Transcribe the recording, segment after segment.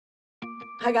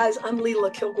Hi guys, I'm Leila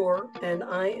Kilgore, and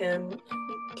I am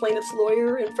plaintiff's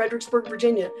lawyer in Fredericksburg,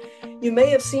 Virginia. You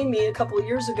may have seen me a couple of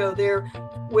years ago there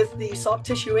with the Soft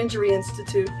Tissue Injury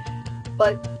Institute,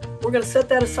 but we're going to set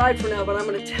that aside for now. But I'm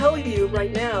going to tell you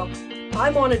right now,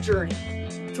 I'm on a journey.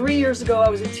 3 years ago, I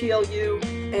was at TLU,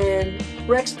 and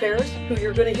Rex Paris, who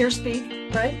you're going to hear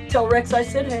speak, right? Tell Rex I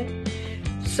said hey.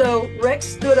 So Rex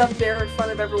stood up there in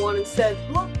front of everyone and said,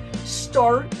 look,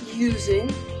 start using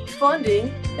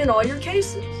funding in all your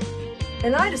cases.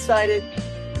 And I decided,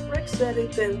 if Rex said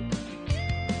it, then,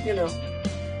 you know,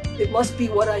 it must be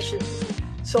what I should do.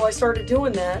 So I started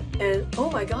doing that, and oh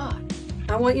my God,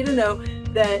 I want you to know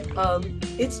that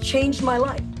it's changed my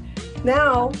life.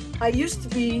 Now, I used to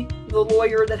be the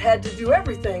lawyer that had to do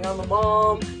everything. I'm a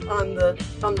mom, I'm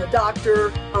the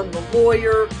doctor, I'm the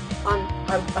lawyer,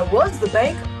 I was the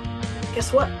banker.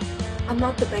 Guess what? I'm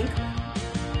not the banker.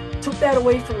 Took that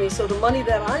away from me. So the money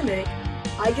that I make,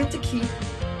 I get to keep,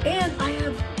 and I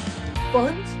have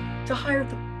funds to hire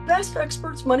the best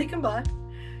experts money can buy,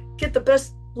 get the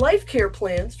best life care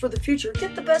plans for the future,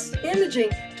 get the best imaging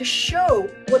to show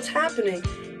what's happening.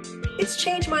 It's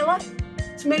changed my life.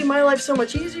 It's made my life so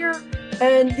much easier.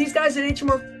 And these guys at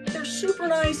HMR, they're super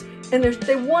nice, and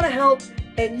they want to help.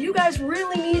 And you guys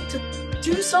really need to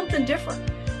do something different.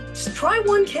 Just try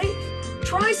one case.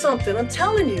 Try something. I'm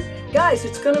telling you, guys,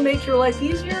 it's going to make your life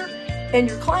easier, and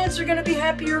your clients are going to be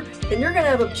happier, and you're going to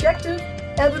have objective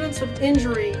evidence of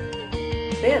injury.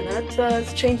 Man,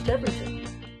 that's changed everything.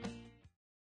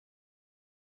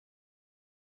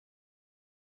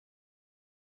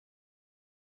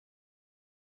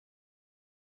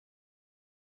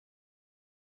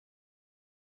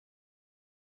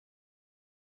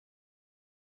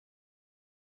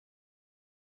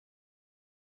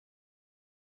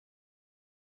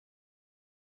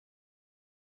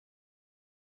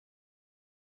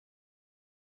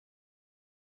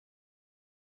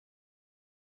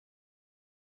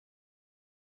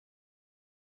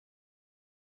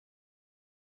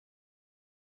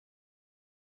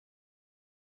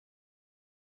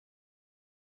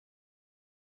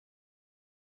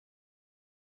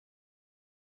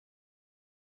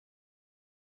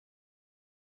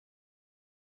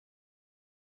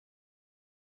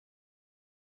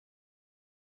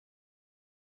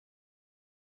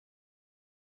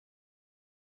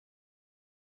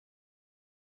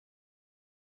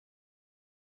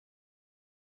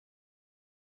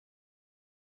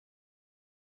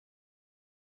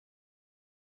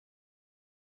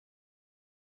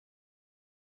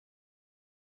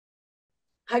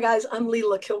 Hi, guys. I'm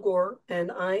Leila Kilgore, and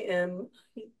I am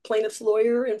plaintiff's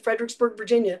lawyer in Fredericksburg,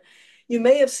 Virginia. You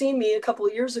may have seen me a couple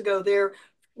of years ago there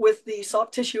with the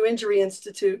Soft Tissue Injury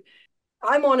Institute.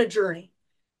 I'm on a journey.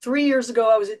 3 years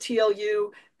ago, I was at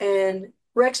TLU, and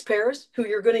Rex Paris, who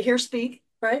you're going to hear speak,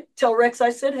 right? Tell Rex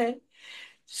I said hey.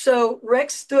 So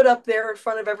Rex stood up there in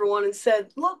front of everyone and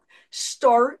said, look,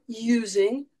 start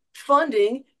using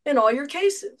funding in all your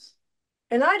cases.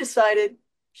 And I decided,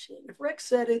 shit, if Rex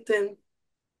said it, then,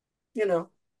 you know,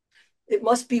 it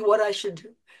must be what I should do.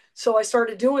 So I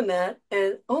started doing that,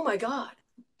 and oh my God,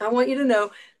 I want you to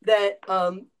know that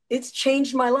it's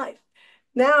changed my life.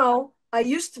 Now, I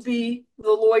used to be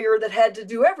the lawyer that had to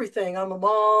do everything. I'm a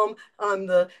mom, I'm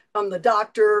the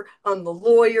doctor, I'm the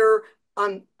lawyer,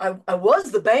 I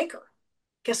was the banker.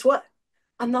 Guess what?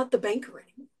 I'm not the banker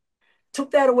anymore.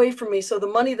 Took that away from me. So the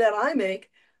money that I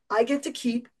make, I get to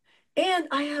keep, and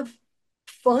I have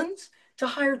funds to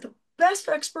hire the best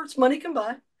experts money can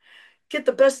buy, get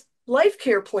the best life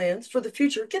care plans for the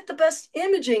future, get the best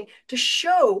imaging to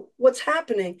show what's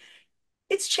happening.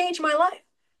 It's changed my life.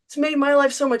 It's made my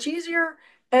life so much easier.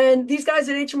 And these guys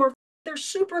at HMR, they're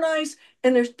super nice,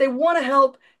 and they want to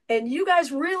help. And you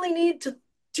guys really need to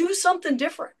do something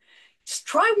different. Just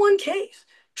try one case.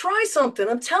 Try something.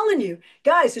 I'm telling you,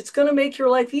 guys, it's going to make your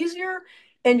life easier,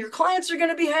 and your clients are going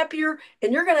to be happier,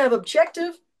 and you're going to have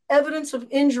objective evidence of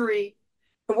injury.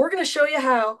 And we're going to show you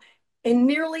how in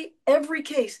nearly every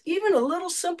case, even a little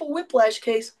simple whiplash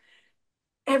case,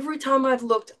 every time I've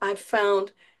looked, I've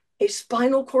found a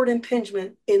spinal cord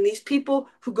impingement in these people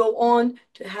who go on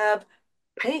to have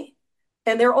pain.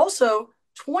 And they're also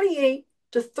 28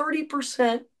 to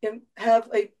 30% have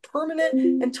a permanent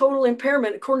and total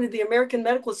impairment, according to the American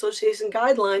Medical Association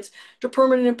guidelines to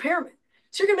permanent impairment.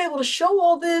 So you're going to be able to show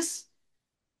all this.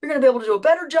 You're going to be able to do a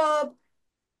better job.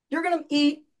 You're going to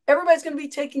eat. Everybody's going to be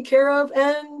taken care of.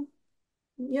 And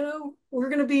we're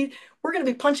going to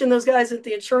be punching those guys at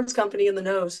the insurance company in the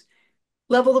nose.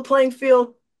 Level the playing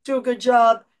field, do a good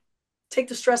job, take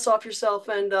the stress off yourself,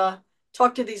 and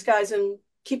talk to these guys and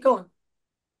keep going.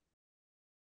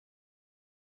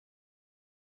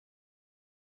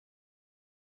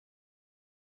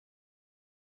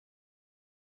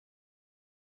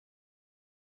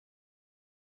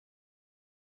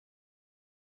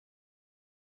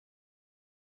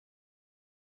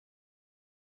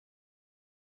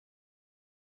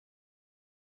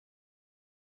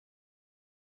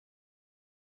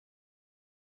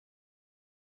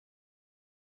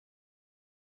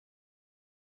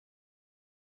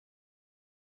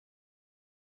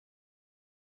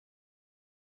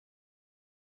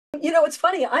 It's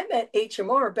funny. I met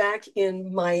HMR back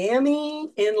in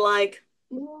Miami in like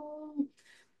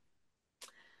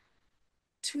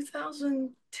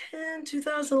 2010,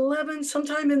 2011,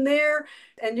 sometime in there.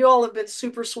 And you all have been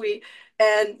super sweet.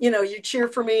 And, you cheer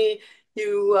for me.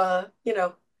 You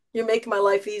make my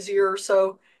life easier.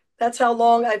 So that's how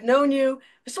long I've known you.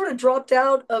 I sort of dropped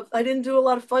out of, I didn't do a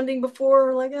lot of funding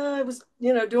before. Like, I was,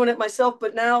 doing it myself.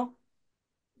 But now,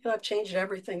 I've changed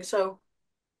everything. So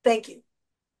thank you.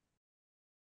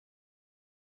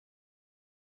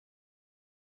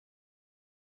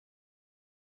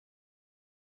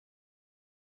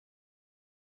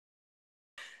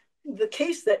 The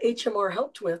case that HMR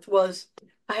helped with was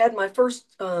I had my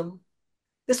first,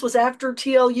 this was after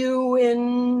TLU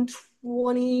in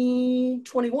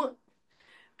 2021.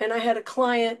 And I had a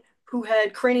client who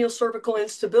had cranial cervical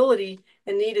instability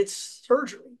and needed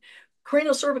surgery.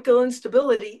 Cranial cervical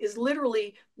instability is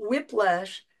literally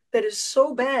whiplash that is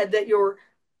so bad that your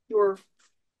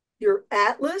your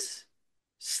atlas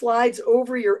slides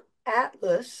over your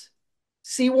atlas,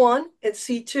 C1 and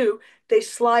C2, they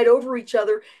slide over each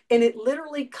other, and it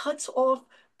literally cuts off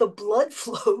the blood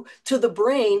flow to the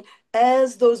brain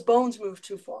as those bones move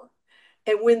too far.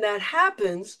 And when that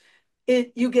happens,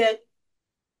 you get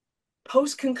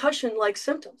post-concussion like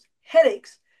symptoms,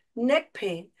 headaches, neck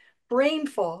pain, brain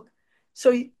fog.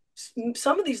 So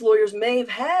some of these lawyers may have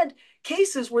had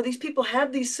cases where these people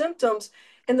have these symptoms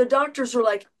and the doctors are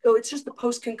like, oh, it's just a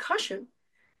post-concussion.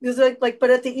 Because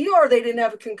but at the ER they didn't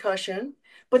have a concussion,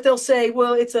 but they'll say,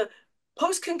 well, it's a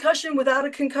post-concussion without a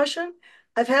concussion.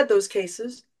 I've had those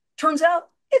cases. Turns out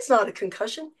it's not a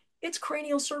concussion. It's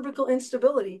cranial cervical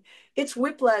instability. It's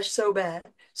whiplash so bad.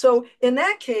 So in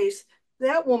that case,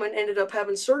 that woman ended up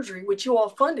having surgery, which you all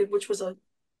funded, which was a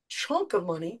chunk of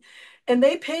money. And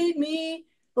they paid me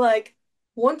like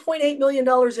 $1.8 million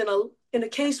dollars in a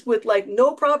case with like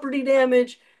no property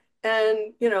damage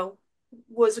and,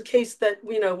 was a case that,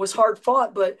 was hard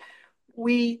fought, but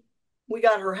we we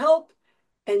got her help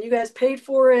and you guys paid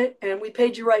for it and we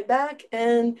paid you right back.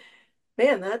 And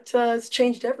man, that has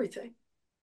changed everything.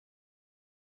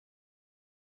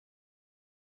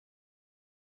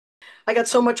 I got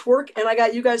so much work and I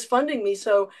got you guys funding me.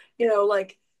 So,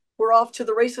 like we're off to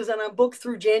the races and I'm booked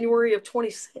through January of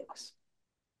 26.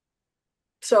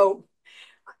 So,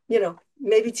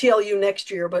 maybe TLU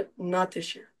next year, but not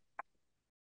this year.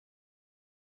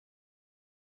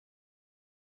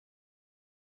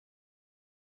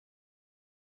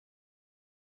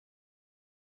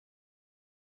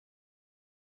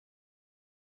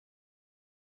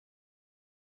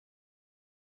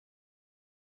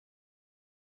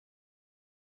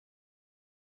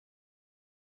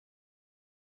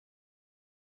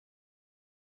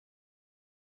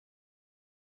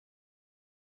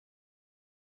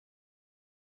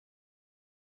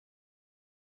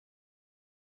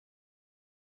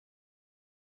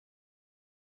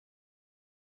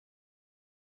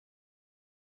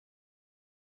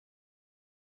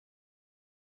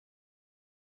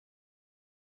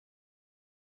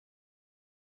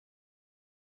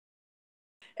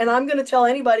 And I'm going to tell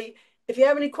anybody if you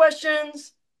have any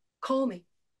questions, call me.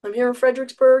 I'm here in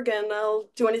Fredericksburg and I'll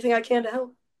do anything I can to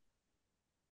help.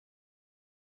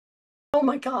 Oh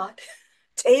my God.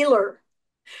 Taylor,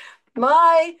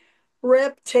 my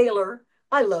rep Taylor,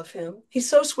 I love him. He's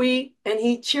so sweet and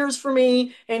he cheers for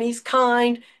me and he's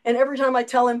kind. And every time I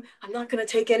tell him I'm not going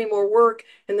to take any more work,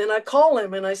 and then I call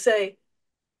him and I say,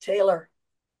 Taylor,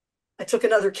 I took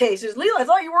another case. He goes, Leila, I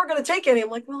thought you weren't going to take any. I'm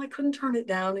like, well, I couldn't turn it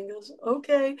down. And he goes,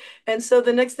 okay. And so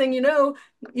the next thing you know,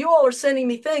 you all are sending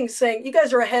me things saying, you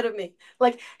guys are ahead of me.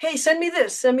 Like, hey, send me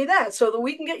this, send me that so that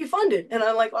we can get you funded. And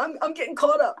I'm like, I'm getting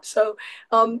caught up. So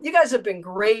you guys have been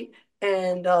great.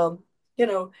 And, you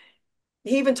know,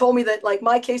 he even told me that like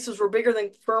my cases were bigger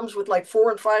than firms with like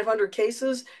 400 and 500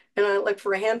 cases. And I like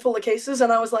for a handful of cases.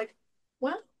 And I was like,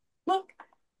 well, look,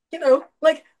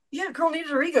 like, yeah, girl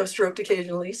needed her ego stroked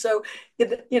occasionally. So,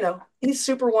 he's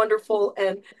super wonderful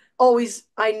and always,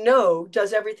 I know,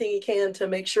 does everything he can to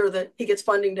make sure that he gets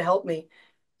funding to help me.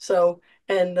 So,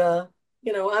 and, I'm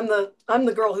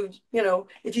the girl who,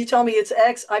 if you tell me it's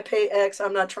X, I pay X.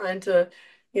 I'm not trying to,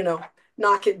 you know,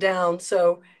 knock it down.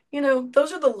 So,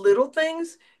 those are the little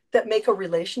things that make a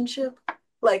relationship.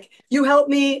 Like, you help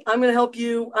me, I'm going to help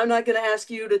you. I'm not going to ask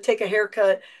you to take a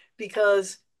haircut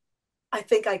because I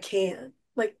think I can.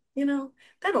 Like,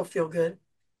 that don't feel good.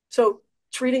 So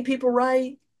treating people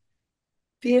right,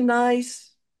 being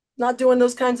nice, not doing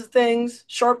those kinds of things,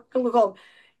 sharp, I'm gonna call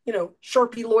them,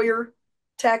 Sharpie lawyer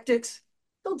tactics.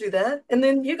 Don't do that. And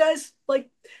then you guys like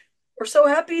are so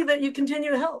happy that you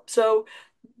continue to help. So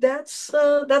that's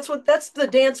the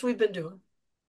dance we've been doing.